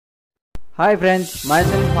Hi friends,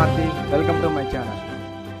 myself Marthi. Welcome to my channel.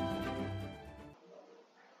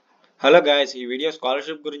 Hello guys, ఈ video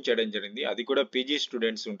scholarship గురించి చేయడం జరిగింది. అది కూడా పీజీ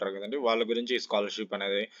స్టూడెంట్స్ ఉంటారు కదండి, వాళ్ళ గురించి స్కాలర్షిప్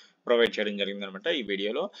అనేది ప్రొవైడ్ చేయడం జరిగింది అనమాట ఈ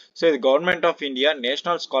వీడియోలో. సో ఇది government of India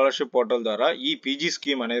national scholarship portal ద్వారా ఈ పీజీ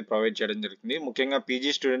స్కీమ్ అనేది ప్రొవైడ్ చేయడం జరిగింది. ముఖ్యంగా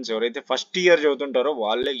పీజీ స్టూడెంట్స్ ఎవరైతే ఫస్ట్ ఇయర్ చదువుతుంటారో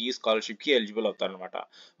వాళ్ళే ఈ స్కాలర్షిప్ కి ఎలిజిబుల్ అవుతారు అనమాట.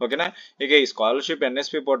 ఓకేనా. ఇక ఈ స్కాలర్షిప్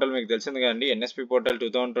ఎన్ఎస్పి పోర్టల్ మీకు తెలిసింది కదండి. ఎన్ఎస్పి పోర్టల్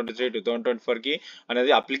 2023-2024 కి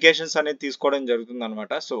అనేది అప్లికేషన్స్ అనేది తీసుకోవడం జరుగుతుంది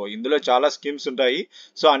అనమాట. సో ఇందులో చాలా స్కీమ్స్ ఉంటాయి.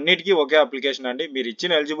 సో అన్నిటికీ ఒకే అప్లికేషన్ అండి. మీరు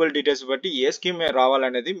ఇచ్చిన ఎలిజిబుల్ డీటెయిల్స్ బట్టి ఏ స్కీమ్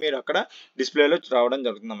రావాలనేది మీరు అక్కడ డిస్ప్లేలో రావడం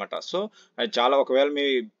జరుగుతుంది అనమాట. సో అది చాలా, ఒకవేళ మీ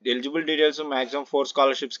eligible details maximum 4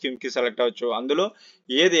 scholarship scheme కి సెలెక్ట్ అవ్వచ్చు. అందులో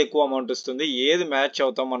ఏది ఎక్కువ అమౌంట్ వస్తుంది, ఏది మ్యాచ్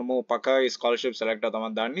అవుతాం మనము పక్కా ఈ స్కాలర్షిప్ సెలెక్ట్ అవుతామో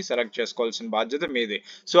దాన్ని సెలెక్ట్ చేసుకోవాల్సిన బాధ్యత మీది.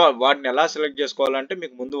 సో వాటిని ఎలా సెలెక్ట్ చేసుకోవాలంటే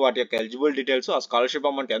మీకు ముందు వాటి యొక్క ఎలిజిబుల్ డీటెయిల్స్, ఆ స్కాలర్షిప్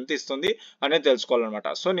అమౌంట్ ఎంత ఇస్తుంది అనేది తెలుసుకోవాలన్నమాట.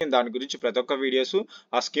 సో నేను దాని గురించి ప్రతి ఒక్క వీడియోస్,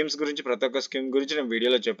 ఆ స్కీమ్స్ గురించి ప్రతి ఒక్క స్కీమ్ గురించి నేను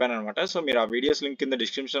వీడియోలో చెప్పాను అనమాట. సో మీరు ఆ వీడియోస్ లింక్ కింద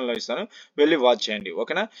డిస్క్రిప్షన్ లో ఇస్తాను, వెళ్ళి వాచ్ చేయండి.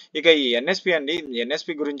 ఓకేనా. ఇక ఈ ఎన్ఎస్పి అండి,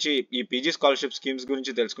 ఎన్ఎస్పి గురించి, ఈ పీజీ స్కాలర్షిప్ స్కీమ్స్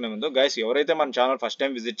గురించి తెలుసుకునే ముందు గైస్, ఎవరైతే మన ఛానల్ ఫస్ట్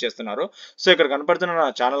టైం విజిట్ చేస్తున్నారో, సో ఇక్కడ కనపడుతున్న నా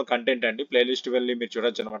ఛానల్ కంటెంట్ అండి, ప్లేలిస్ట్ వెళ్ళి మీరు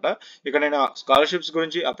చూడొచ్చు అనమాట. ఇక్కడ నేను స్కాలర్షిప్స్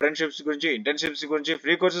గురించి, అప్రెంటిషిప్స్ గురించి, ఇంటర్న్షిప్స్ గురించి,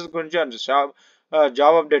 ఫ్రీ కోర్సెస్ గురించి and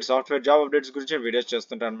job updates, software job updates గురించి వీడియోస్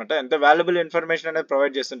చేస్తుంటాను అనమాట. ఎంత వాల్యుబుల్ ఇన్ఫర్మేషన్ అనేది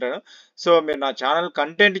ప్రొవైడ్ చేస్తుంటాను. సో మీరు నా ఛానల్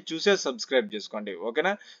కంటెంట్ చూసే సబ్స్క్రైబ్ చేసుకోండి.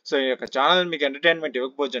 ఓకేనా. సో ఈ యొక్క ఛానల్ మీకు ఎంటర్టైన్మెంట్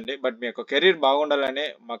ఇవ్వకపోవచ్చండి, బట్ మీ యొక్క కెరీర్ బాగుండాలనే,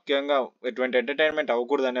 ముఖ్యంగా ఎటువంటి ఎంటర్టైన్మెంట్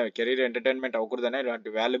అవ్వకూడదనే, కెరీర్ ఎంటర్టైన్మెంట్ అవ్వకూడదనే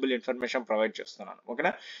ఇలాంటి వాల్యుబుల్ ఇన్ఫర్మేషన్ ప్రొవైడ్ చేస్తున్నాను.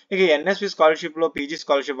 ఓకేనా. ఇక ఎన్ఎస్పి స్కాలర్షిప్ లో పీజీ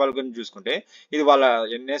స్కాలర్షిప్ వాళ్ళ గురించి చూసుకుంటే, ఇది వాళ్ళ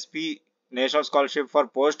NSP national scholarship for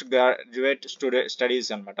post graduate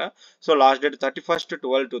studies అనమాట. సో లాస్ట్ డేట్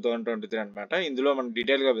 31/12/2023 అనమాట. ఇందులో మనం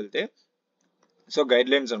డీటెయిల్ గా వెళ్తే, సో గైడ్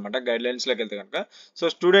లైన్స్ అనమాట. గైడ్ లైన్స్ లోకి వెళ్తే కనుక, సో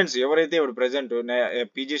స్టూడెంట్స్ ఎవరైతే ఇప్పుడు present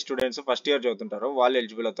PG students first year చదువుతుంటారో వాళ్ళు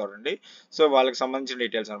ఎలిజిబుల్ అవుతారండి. సో వాళ్ళకి సంబంధించిన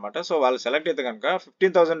డీటెయిల్స్ అనమాట. సో వాళ్ళు సెలెక్ట్ అయితే కనుక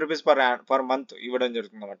 15,000 రూపీస్ పర్ మంత్ ఇవ్వడం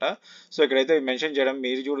జరుగుతుంది అనమాట. సో ఇక్కడైతే మెన్షన్ చేయడం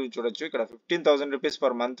మీరు చూడొచ్చు, ఇక్కడ 15,000 rupees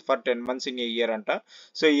per month for 10 months in year అంట.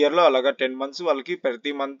 సో ఇయర్ లో అలాగా 10 months వాళ్ళకి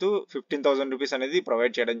ప్రతి మంత్ 15,000 రూపీస్ అనేది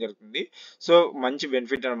ప్రొవైడ్ చేయడం జరుగుతుంది. సో మంచి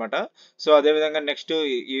బెనిఫిట్ అనమాట. సో అదేవిధంగా నెక్స్ట్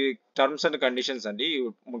ఈ టర్మ్స్ అండ్ కండిషన్స్ అండి,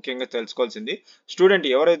 ముఖ్యంగా తెలుసుకోవాల్సింది. స్టూడెంట్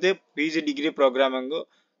ఎవరైతే పీజీ డిగ్రీ ప్రోగ్రామింగ్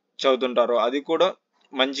చదువుతుంటారో, అది కూడా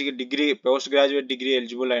మంచి degree, post graduate degree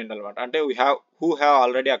eligible అయ్యింది అనమాట. అంటే who have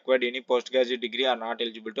already acquired any post graduate degree or not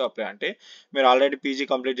eligible to apply. అంటే మీరు ఆల్రెడీ పీజీ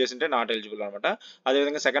కంప్లీట్ చేసింటే నాట్ ఎలిజిబుల్ అనమాట.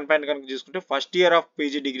 అదేవిధంగా సెకండ్ పాయింట్ కనుక చూసుకుంటే, ఫస్ట్ ఇయర్ ఆఫ్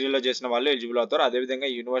పీజీ డిగ్రీలో చేసిన వాళ్ళు ఎలిజిబుల్ అవుతారు. అదేవిధంగా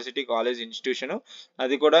యూనివర్సిటీ, కాలేజ్, ఇన్స్టిట్యూషన్,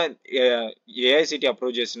 అది కూడా ఏఐసిటి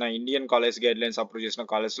అప్రూవ్ చేసిన, Indian college guide lines approve చేసిన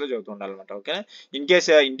కాలేజ్ లో చదువుతుండాలన్నమాట. Okay. In case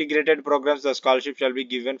integrated programmes the scholarship shall be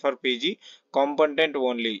given for PG component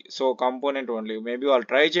only. So component only maybe వాళ్ళు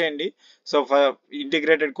ట్రై చేయండి. So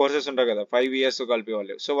integrated courses ఉంటాయి కదా, 5 years కలిపి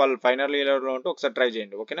వాళ్ళు, so వాళ్ళు ఫైనల్ ఇయర్ లో ఉంటే ఒకసారి ట్రై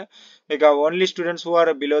చేయండి. ఓకేనా. ఇక only students who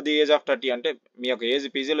are below the age of 30, అంటే మీ యొక్క ఏజ్,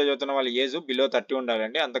 పీజీలో చదువుతున్న వాళ్ళ ఏజ్ బిలో 30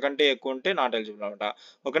 ఉండాలండి, అంతకంటే ఎక్కువ ఉంటే నాట్ ఎలిజిబుల్ అనమాట.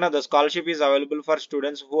 ఓకేనా. The scholarship is available for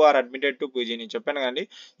students who are admitted to PG. నేను చెప్పాను కానీ,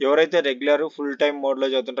 ఎవరైతే రెగ్యులర్ ఫుల్ టైమ్ మోడ్ లో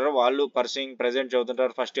చదువుతుంటారో వాళ్ళు, పర్సింగ్ ప్రెసెంట్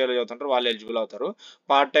చదువుతుంటారు, ఫస్ట్ ఇయర్ లో చదువుతుంటారు, వాళ్ళు ఎలిజిబుల్ అవుతారు.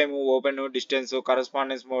 Part time, open, distance,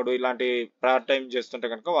 correspondence mode ఇలాంటి పార్ట్ టైం చేస్తుంటే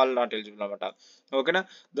కనుక వాళ్ళు నాట్ ఎలిజిబుల్ అనమాట. ఓకేనా.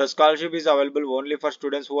 The scholarship is available only for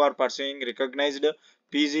students who are pursuing recognised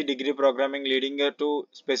PG degree programming leading to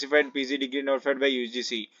specified PG degree notified by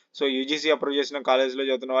UGC. So UGC approve చేసిన కాలేజ్లో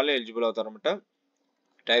చదువుతున్న వాళ్ళు ఎలిజిబుల్ అవుతారు అనమాట.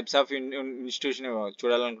 టైప్స్ ఆఫ్ ఇన్స్టిట్యూషన్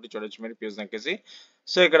చూడాలనుకుంటే చూడొచ్చు మీరు, ఫీజు నక్కేసి.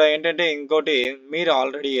 సో ఇక్కడ ఏంటంటే ఇంకోటి, మీరు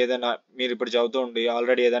ఆల్రెడీ ఏదైనా, మీరు ఇప్పుడు చదువుతూ ఉండి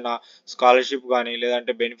ఆల్రెడీ ఏదైనా స్కాలర్షిప్ కానీ,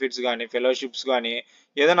 లేదంటే బెనిఫిట్స్ కానీ, ఫెలోషిప్స్ కానీ,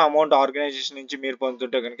 ఏదైనా అమౌంట్ ఆర్గనైజేషన్ నుంచి మీరు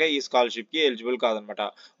పొందుతుంటే కనుక ఈ స్కాలర్షిప్ కి ఎలిజిబుల్ కాదనమాట.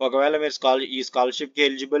 ఒకవేళ మీరు ఈ స్కాలర్షిప్ కి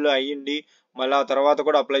ఎలిజిబుల్ అయ్యింది, మళ్ళీ ఆ తర్వాత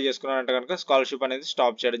కూడా అప్లై చేసుకున్నారంటే కనుక స్కాలర్షిప్ అనేది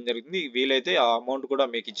స్టాప్ చేయడం జరిగింది. వీలైతే ఆ అమౌంట్ కూడా,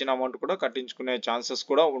 మీకు ఇచ్చిన అమౌంట్ కూడా కట్టించుకునే ఛాన్సెస్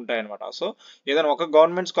కూడా ఉంటాయన్నమాట. సో ఏదైనా ఒక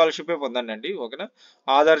గవర్నమెంట్ స్కాలర్షిప్ పొందండి అండి. ఓకేనా.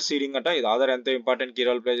 ఆధార్ సీడింగ్ అంట, ఇది ఆధార్ ఎంతో ఇంపార్టెంట్ కీ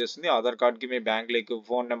రోల్ ప్లే చేస్తుంది. ఆధార్ కార్డ్ కి మీ బ్యాంక్ లింక్,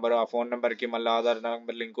 ఫోన్ నెంబర్, ఆ ఫోన్ నెంబర్ కి మళ్ళీ ఆధార్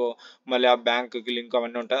నెంబర్ లింక్, మళ్ళీ ఆ బ్యాంక్ కి లింక్,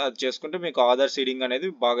 అవన్నీ ఉంటాయి. అది చేసుకుంటే మీకు ఆధార్ సీడింగ్ అనేది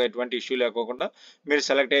బాగా ఎటువంటి ఇష్యూ లేకోకుండా మీరు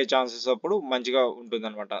సెలెక్ట్ అయ్యే ఛాన్సెస్ అప్పుడు మంచిగా ఉంటుంది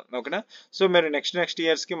అనమాట. ఓకేనా. సో మీరు నెక్స్ట్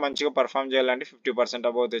ఇయర్స్ కి మంచిగా పర్ఫామ్ చేయాలంటే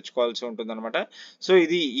 50% అబౌవ్ తెచ్చుకోవాల్సి ఉంటుంది అనమాట. సో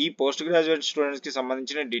ఇది ఈ పోస్ట్ గ్రాడ్యుయేట్ స్టూడెంట్స్ కి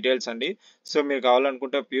సంబంధించిన డీటెయిల్స్ అండి. సో మీరు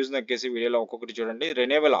కావాలనుకుంటే ఫ్యూజ్ నక్కేసి వీడియోలో ఒక్కొక్కటి చూడండి.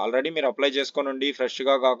 రెన్యువల్ ఆల్రెడీ మీరు అప్లై చేసుకోండి, ఫ్రెష్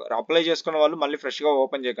గా అప్లై చేసుకున్న వాళ్ళు మళ్ళీ ఫ్రెష్ గా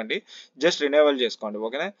ఓపెన్ చేయకండి, జస్ట్ రెన్యువల్ చేసుకోండి.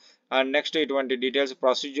 ఓకేనా. అండ్ నెక్స్ట్ ఇటువంటి డీటెయిల్స్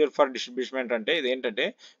ప్రొసీజర్ ఫర్ డిస్ట్రిబ్యూషన్ అంటే ఇదేంటంటే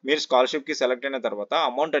మీరు స్కాలర్షిప్కి సెలెక్ట్ అయిన తర్వాత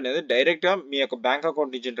అమౌంట్ అనేది డైరెక్ట్గా మీ యొక్క బ్యాంక్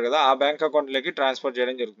అకౌంట్ ఇచ్చింటారు కదా ఆ బ్యాంక్ అకౌంట్లోకి ట్రాన్స్ఫర్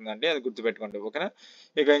చేయడం జరుగుతుందండి, అది గుర్తుపెట్టుకోండి. ఓకేనా.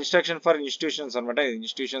 ఇక ఇన్స్ట్రక్షన్ ఫర్ ఇన్స్టిట్యూషన్స్ అనమాట,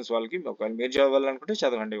 ఇన్స్టిట్యూషన్స్ వాళ్ళకి ఒకవేళ మీరు చదవాలనుకుంటే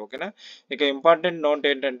చదవండి. ఓకేనా. ఇక ఇంపార్టెంట్ నోట్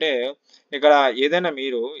ఏంటంటే ఇక్కడ ఏదైనా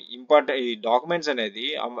మీరు ఈ డాక్యుమెంట్స్ అనేది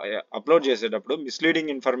అప్లోడ్ చేసేటప్పుడు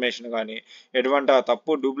మిస్లీడింగ్ ఇన్ఫర్మేషన్ కానీ ఎటువంటి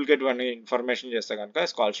తప్పు డూప్లికేట్ అని ఇన్ఫర్మేషన్ చేస్తే కనుక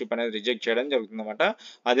స్కాలర్షిప్ అనేది రిజెక్ట్ చేయడం జరుగుతుందన్నమాట.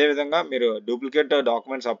 అదేవిధంగా మీరు డూప్లికేట్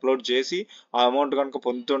డాక్యుమెంట్స్ అప్లోడ్ చేసి ఆ అమౌంట్ కనుక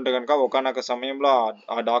పొందుతుంటే కనుక ఒకనొక సమయంలో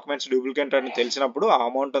ఆ డాక్యుమెంట్స్ డూప్లికేట్ అని తెలిసినప్పుడు ఆ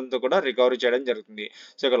అమౌంట్ అంతా కూడా రికవరీ చేయడం జరుగుతుంది.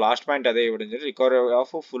 సో ఇక లాస్ట్ పాయింట్ అదే ఇవ్వడం జరిగింది, recovery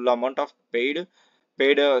of full amount of paid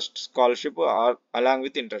scholarship along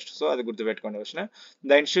with interest. So అది గుర్తుపెట్టుకోండి. వచ్చిన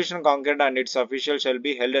the institution concurrent and its officials shall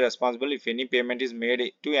be held responsible if any payment is made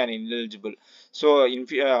to an ineligible. So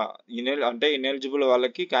అంటే ineligible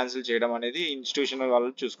వాళ్ళకి cancel చేయడం అనేది institution వాళ్ళు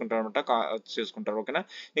చూసుకుంటారు. ఓకేనా.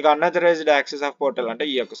 ఇక అన్అథరైజ్డ్ యాక్సెస్ ఆఫ్ పోర్టల్ అంటే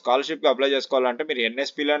ఈ యొక్క స్కాలర్షిప్కి అప్లై చేసుకోవాలంటే మీరు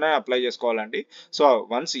ఎన్ఎస్పీలోనే అప్లై చేసుకోవాలండి. సో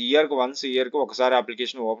వన్స్ ఇయర్కి ఒకసారి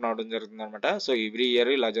అప్లికేషన్ ఓపెన్ అవడం జరుగుతుంది అనమాట. సో ఎవ్రీ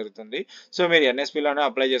ఇయర్ ఇలా జరుగుతుంది. సో మీరు ఎన్ఎస్పీలోనే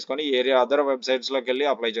అప్లై చేసుకొని అదర్ వెబ్సైట్స్లోకి వెళ్ళి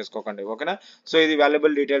అప్లై చేసుకోకండి. ఓకేనా. సో ఇది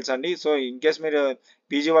వాల్యుబుల్ డీటెయిల్స్ అండి. సో ఇన్ కేస్ మీరు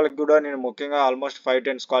పీజీ వాళ్ళకి కూడా నేను ముఖ్యంగా ఆల్మోస్ట్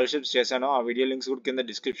 5-10 స్కాలర్షిప్స్ చేశాను, ఆ వీడియో లింక్స్ కూడా కింద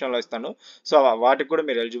డిస్క్రిప్షన్లో ఇస్తాను. సో వాటికి కూడా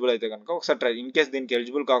మీరు ఎలిజిబుల్ అయితే కనుక ఒకసారి ట్రై, ఇన్ కేస్ దీనికి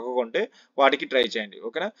ఎలిజిబుల్ కాకుంటే వాటికి ట్రై చేయండి.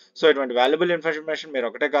 ఓకేనా. సో ఇటువంటి వాల్యుబుల్ ఇన్ఫర్మేషన్ మీరు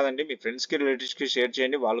ఒకటే కాదండి మీ ఫ్రెండ్స్కి రిలేటివ్స్కి షేర్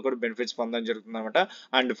చేయండి, వాళ్ళు కూడా బెనిఫిట్స్ పొందడం జరుగుతుంది అనమాట.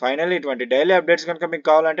 అండ్ ఫైనల్లీ ఇటువంటి డైలీ అప్డేట్స్ కనుక మీకు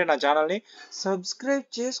కావాలంటే నా ఛానల్ని సబ్స్క్రైబ్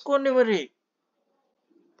చేసుకోండి మరి.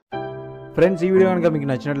 ఫ్రెండ్స్, ఈ వీడియో కనుక మీకు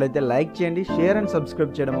నచ్చినట్లయితే లైక్ చేయండి, షేర్ అండ్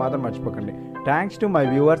సబ్స్క్రైబ్ చేయడం మాత్రం మర్చిపోకండి. Thanks to my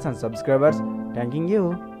viewers and subscribers. Thanking you.